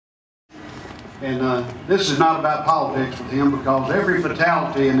And this is not about politics with him, because every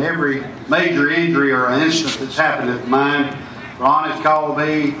fatality and every major injury or incident that's happened at the mine, Ron has called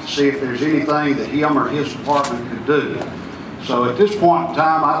me to see if there's anything that him or his department could do. So at this point in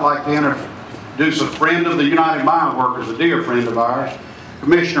time, I'd like to introduce a friend of the United Mine Workers, a dear friend of ours,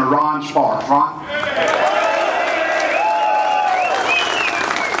 Commissioner Ron Sparks. Ron?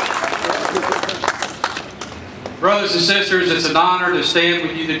 Brothers and sisters, it's an honor to stand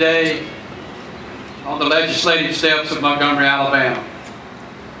with you today on the legislative steps of Montgomery, Alabama.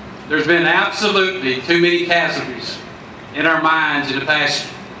 There's been absolutely too many casualties in our mines in the past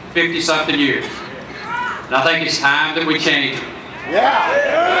 50-something years. And I think it's time that we change them.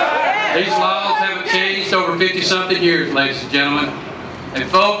 Yeah. These laws haven't changed over 50-something years, ladies and gentlemen. And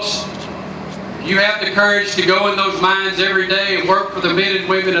folks, if you have the courage to go in those mines every day and work for the men and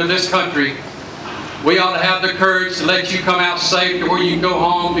women of this country, we ought to have the courage to let you come out safe to where you can go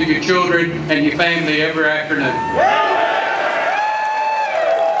home to your children and your family every afternoon.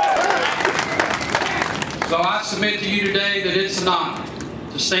 So I submit to you today that it's an honor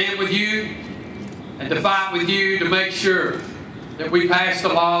to stand with you and to fight with you to make sure that we pass the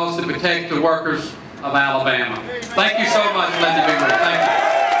laws to protect the workers of Alabama. Thank you so much, Lindsey.